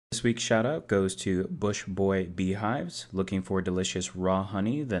This week's shout out goes to Bush Boy Beehives. Looking for delicious raw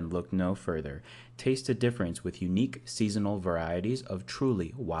honey? Then look no further. Taste the difference with unique seasonal varieties of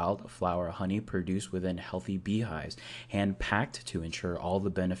truly wildflower honey produced within healthy beehives, hand packed to ensure all the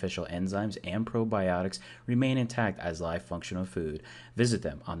beneficial enzymes and probiotics remain intact as live functional food. Visit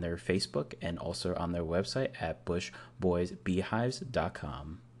them on their Facebook and also on their website at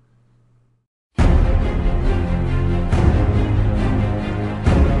bushboysbeehives.com.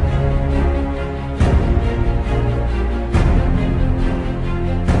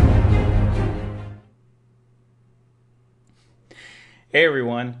 Hey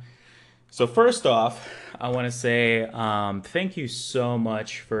everyone. So first off, I want to say thank you so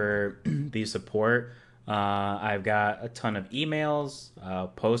much for the support. I've got a ton of emails,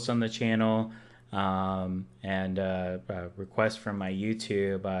 posts on the channel, and requests from my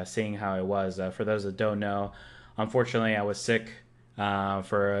YouTube seeing how I was. For those that don't know, unfortunately, I was sick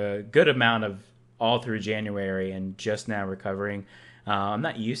for a good amount of all through January and just now recovering. I'm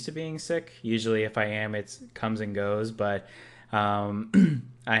not used to being sick. Usually, if I am, it comes and goes, but I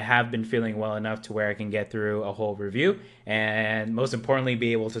have been feeling well enough to where I can get through a whole review and most importantly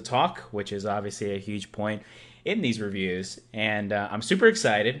be able to talk, which is obviously a huge point in these reviews. And I'm super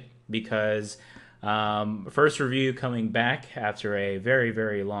excited because first review coming back after a very,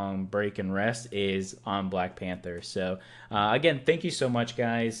 very long break and rest is on Black Panther. So again, thank you so much,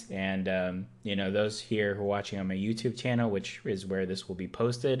 guys. And, those here who are watching on my YouTube channel, which is where this will be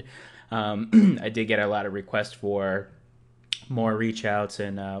posted, I did get a lot of requests for more reach outs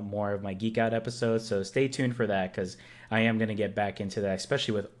and more of my geek out episodes, so stay tuned for that because I am going to get back into that,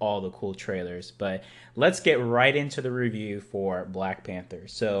 especially with all the cool trailers. But let's get right into the review for Black Panther.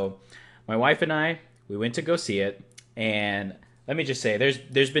 So my wife and we went to go see it, and let me just say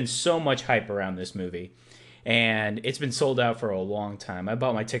there's been so much hype around this movie, and it's been sold out for a long time. I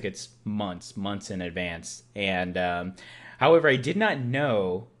bought my tickets months in advance, and however, I did not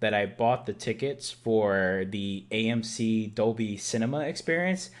know that I bought the tickets for the AMC Dolby Cinema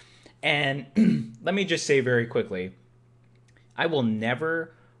experience. And let me just say very quickly, I will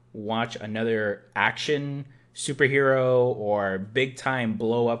never watch another action, superhero, or big time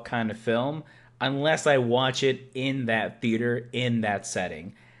blow up kind of film unless I watch it in that theater, in that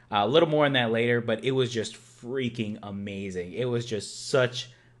setting. A little more on that later, but it was just freaking amazing. It was just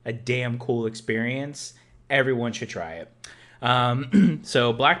such a damn cool experience. Everyone should try it.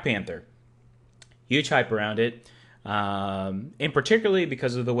 So Black Panther, huge hype around it, in particularly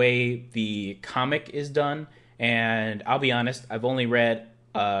because of the way the comic is done. And I'll be honest, I've only read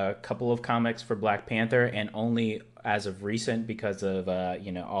a couple of comics for Black Panther, and only as of recent because of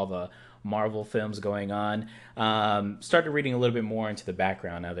all the Marvel films going on. Started reading a little bit more into the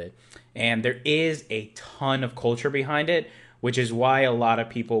background of it, and there is a ton of culture behind it, which is why a lot of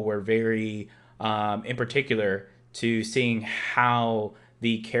people were very, in particular, to seeing how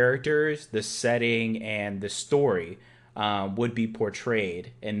the characters, the setting, and the story would be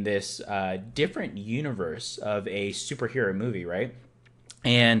portrayed in this different universe of a superhero movie, right?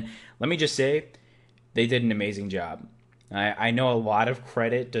 And let me just say, they did an amazing job. I know a lot of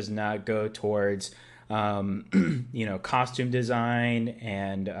credit does not go towards, costume design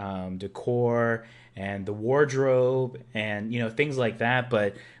and decor and the wardrobe and, things like that.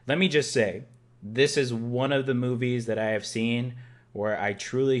 But let me just say, this is one of the movies that I have seen where I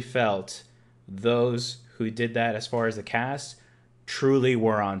truly felt those who did that as far as the cast truly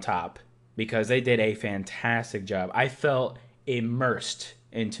were on top because they did a fantastic job. I felt immersed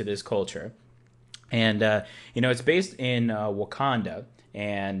into this culture. And, it's based in Wakanda,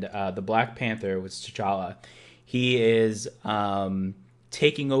 and the Black Panther with T'Challa. He is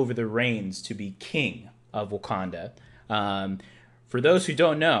taking over the reins to be king of Wakanda. For those who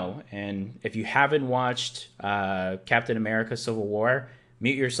don't know, and if you haven't watched Captain America Civil War,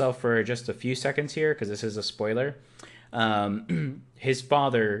 mute yourself for just a few seconds here because this is a spoiler. His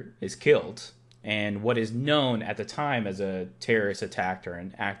father is killed, and what is known at the time as a terrorist attack or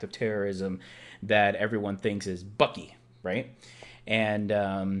an act of terrorism that everyone thinks is Bucky, right? And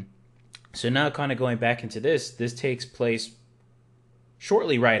so now kind of going back into this takes place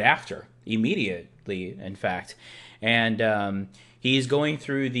shortly right after, immediately, in fact. And he's going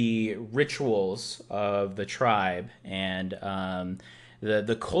through the rituals of the tribe, and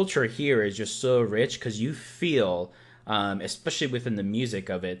the culture here is just so rich because you feel, especially within the music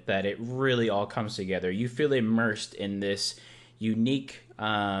of it, that it really all comes together. You feel immersed in this unique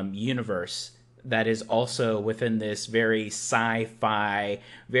universe that is also within this very sci-fi,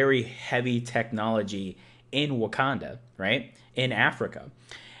 very heavy technology in Wakanda, right? In Africa.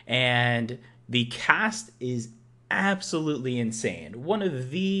 And the cast is absolutely insane. One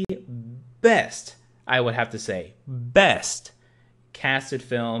of the best, I would have to say, best casted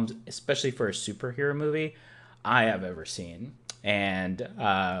films, especially for a superhero movie, I have ever seen. And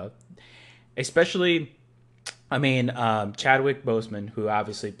especially, I mean, Chadwick Boseman, who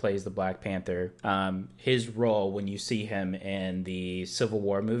obviously plays the Black Panther, his role when you see him in the Civil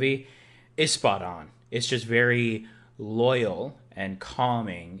War movie is spot on. It's just very loyal and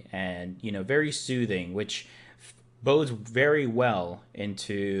calming and, very soothing, which bodes very well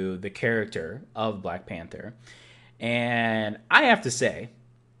into the character of Black Panther. And I have to say,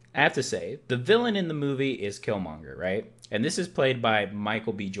 the villain in the movie is Killmonger, right? And this is played by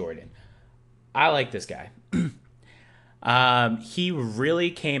Michael B. Jordan. I like this guy. He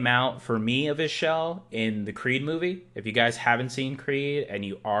really came out for me of his shell in the Creed movie. If you guys haven't seen Creed and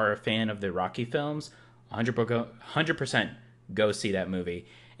you are a fan of the Rocky films, 100% go see that movie.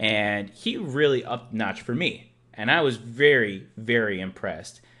 And he really up notch for me. And I was very, very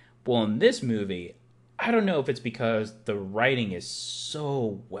impressed. Well, in this movie, I don't know if it's because the writing is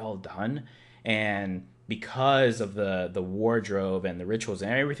so well done and because of the wardrobe and the rituals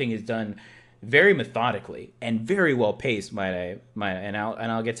and everything is done very methodically and very well paced. And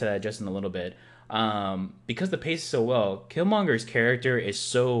I'll get to that just in a little bit. Because the pace is so well, Killmonger's character is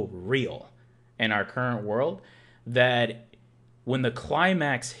so real in our current world that when the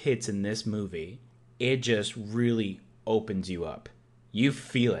climax hits in this movie, it just really opens you up. You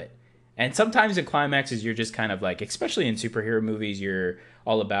feel it. And sometimes in climaxes, you're just kind of like, especially in superhero movies, you're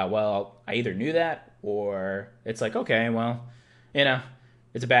all about, well, I either knew that or it's like, okay, well, you know,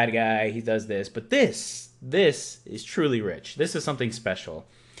 it's a bad guy. He does this. But this is truly rich. This is something special.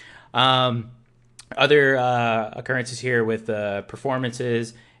 Um, Other occurrences here with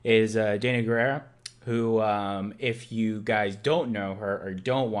performances is Dana Guerrera, who, if you guys don't know her or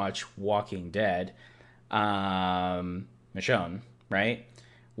don't watch Walking Dead, Michonne, right?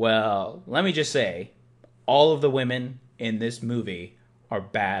 Well, let me just say, all of the women in this movie are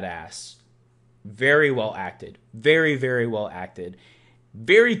badass. Very well acted. Very, very well acted.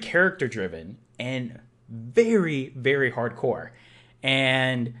 Very character driven and very, very hardcore.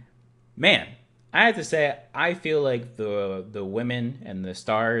 And man, I have to say, I feel like the women and the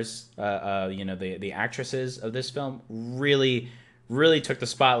stars, the actresses of this film really, really took the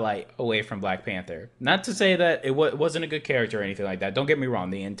spotlight away from Black Panther. Not to say that it wasn't a good character or anything like that. Don't get me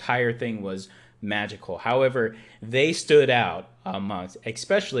wrong. The entire thing was magical. However, they stood out amongst,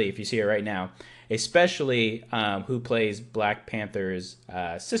 especially if you see it right now, especially who plays Black Panther's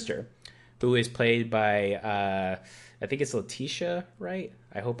sister, who is played by, I think it's Letitia, right?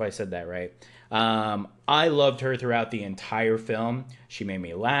 I hope I said that right. I loved her throughout the entire film. She made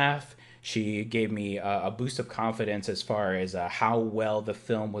me laugh. She gave me a boost of confidence as far as how well the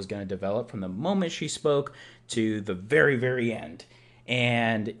film was going to develop from the moment she spoke to the very, very end.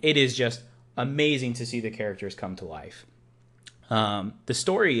 And it is just amazing to see the characters come to life. The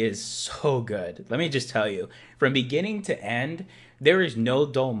story is so good. Let me just tell you, from beginning to end, there is no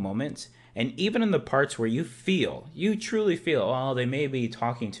dull moments. And even in the parts where you truly feel, oh, they may be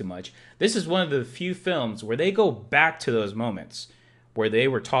talking too much. This is one of the few films where they go back to those moments where they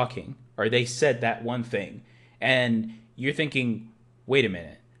were talking or they said that one thing. And you're thinking, wait a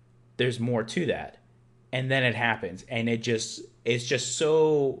minute, there's more to that. And then it happens. And it's just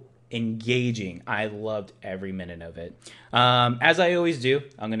so engaging. I loved every minute of it. As I always do,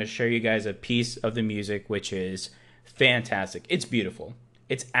 I'm going to show you guys a piece of the music, which is fantastic. It's beautiful.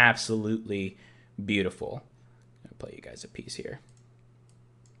 It's absolutely beautiful. I'll play you guys a piece here.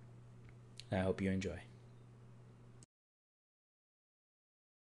 I hope you enjoy.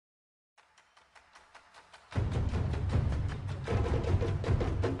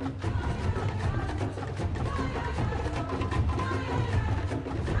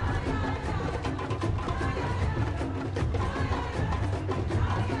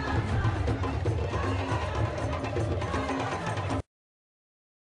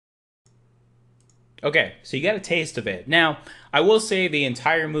 Okay, so you got a taste of it. Now, I will say the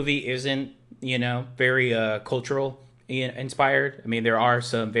entire movie isn't, very cultural inspired. I mean, there are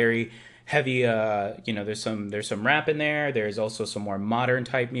some very heavy, there's some rap in there. There's also some more modern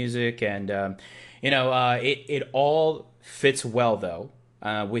type music, and it all fits well though,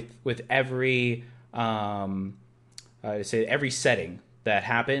 with every say every setting that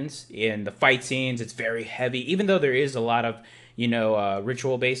happens in the fight scenes. It's very heavy, even though there is a lot of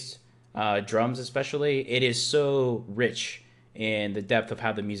ritual based drums, especially. It is so rich in the depth of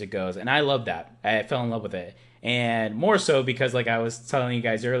how the music goes, and I love that. I fell in love with it, and more so because, like I was telling you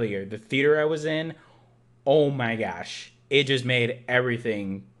guys earlier, the theater I was in, oh my gosh, it just made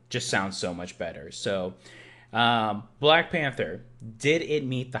everything just sound so much better. So Black Panther, did it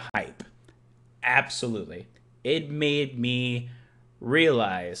meet the hype? Absolutely. It made me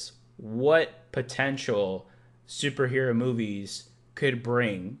realize what potential superhero movies could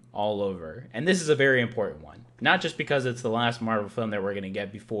bring all over. And this is a very important one. Not just because it's the last Marvel film that we're going to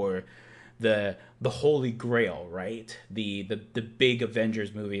get before the holy grail, right? The big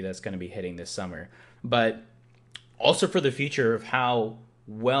Avengers movie that's going to be hitting this summer, but also for the future of how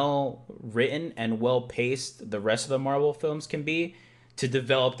well written and well paced the rest of the Marvel films can be to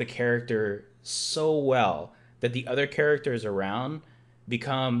develop the character so well that the other characters around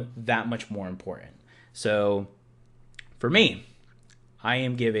become that much more important. So for me, I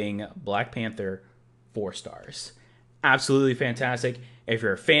am giving Black Panther 4 stars. Absolutely fantastic. If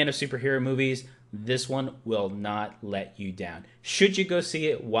you're a fan of superhero movies, this one will not let you down. Should you go see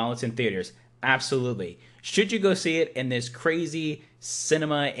it while it's in theaters? Absolutely. Should you go see it in this crazy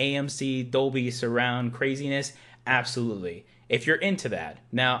cinema AMC Dolby surround craziness? Absolutely. If you're into that.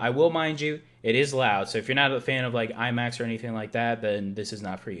 Now, I will mind you, it is loud. So if you're not a fan of like IMAX or anything like that, then this is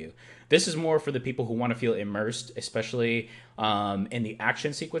not for you. This is more for the people who want to feel immersed, especially in the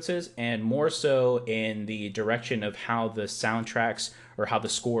action sequences, and more so in the direction of how the soundtracks or how the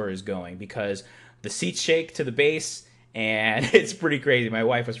score is going, because the seats shake to the bass and it's pretty crazy. My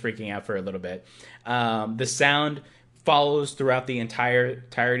wife was freaking out for a little bit. The sound follows throughout the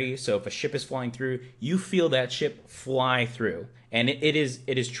entirety. So if a ship is flying through, you feel that ship fly through, and it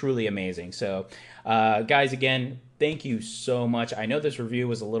is truly amazing. So, guys, again, thank you so much. I know this review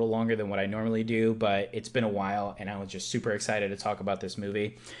was a little longer than what I normally do, but it's been a while, and I was just super excited to talk about this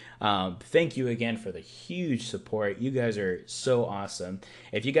movie. Thank you again for the huge support. You guys are so awesome.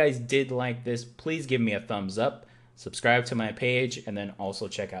 If you guys did like this, please give me a thumbs up, subscribe to my page, and then also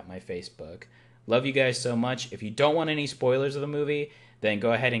check out my Facebook. Love you guys so much. If you don't want any spoilers of the movie, then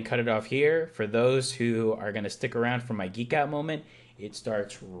go ahead and cut it off here. For those who are going to stick around for my geek out moment, it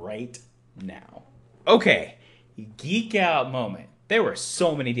starts right now. Okay, geek out moment. There were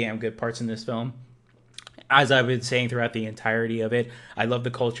so many damn good parts in this film. As I've been saying throughout the entirety of it, I love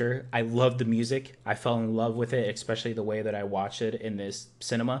the culture. I love the music. I fell in love with it, especially the way that I watched it in this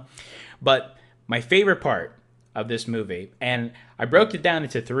cinema. But my favorite part of this movie, and I broke it down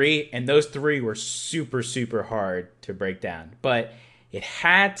into three, and those three were super, super hard to break down. But it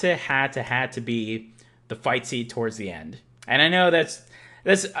had to be the fight scene towards the end. And I know that's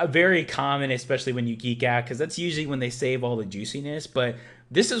a very common, especially when you geek out, because that's usually when they save all the juiciness. But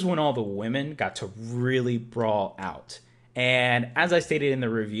this is when all the women got to really brawl out. And as I stated in the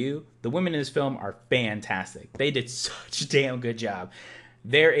review, the women in this film are fantastic. They did such a damn good job.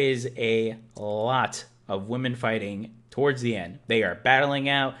 There is a lot of women fighting towards the end. They are battling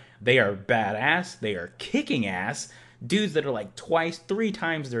out. They are badass. They are kicking ass. Dudes that are like twice, 3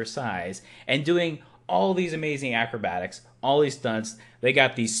 times their size, and doing all these amazing acrobatics, all these stunts. They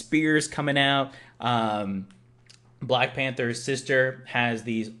got these spears coming out. Black Panther's sister has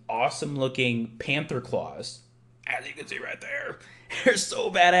these awesome looking panther claws, as you can see right there. They're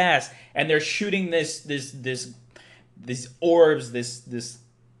so badass, and they're shooting these orbs,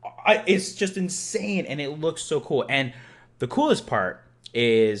 it's just insane, and it looks so cool. And the coolest part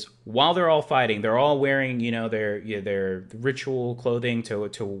is while they're all fighting, they're all wearing, their ritual clothing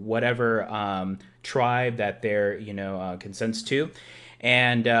to whatever tribe that they're consents to,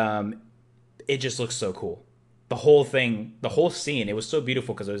 and it just looks so cool. The whole thing, the whole scene, it was so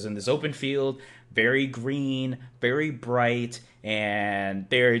beautiful because it was in this open field, very green, very bright, and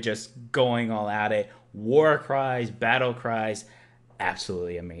they're just going all at it. War cries, battle cries,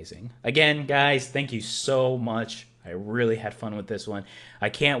 absolutely amazing. Again, guys, thank you so much. I really had fun with this one. I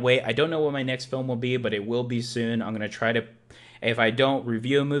can't wait. I don't know what my next film will be, but it will be soon. I'm going to try to, if I don't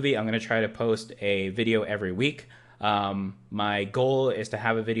review a movie, I'm going to try to post a video every week. My goal is to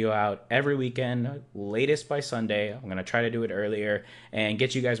have a video out every weekend, latest by Sunday. I'm going to try to do it earlier and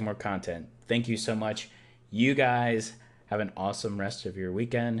get you guys more content. Thank you so much. You guys have an awesome rest of your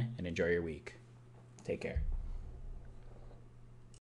weekend and enjoy your week. Take care.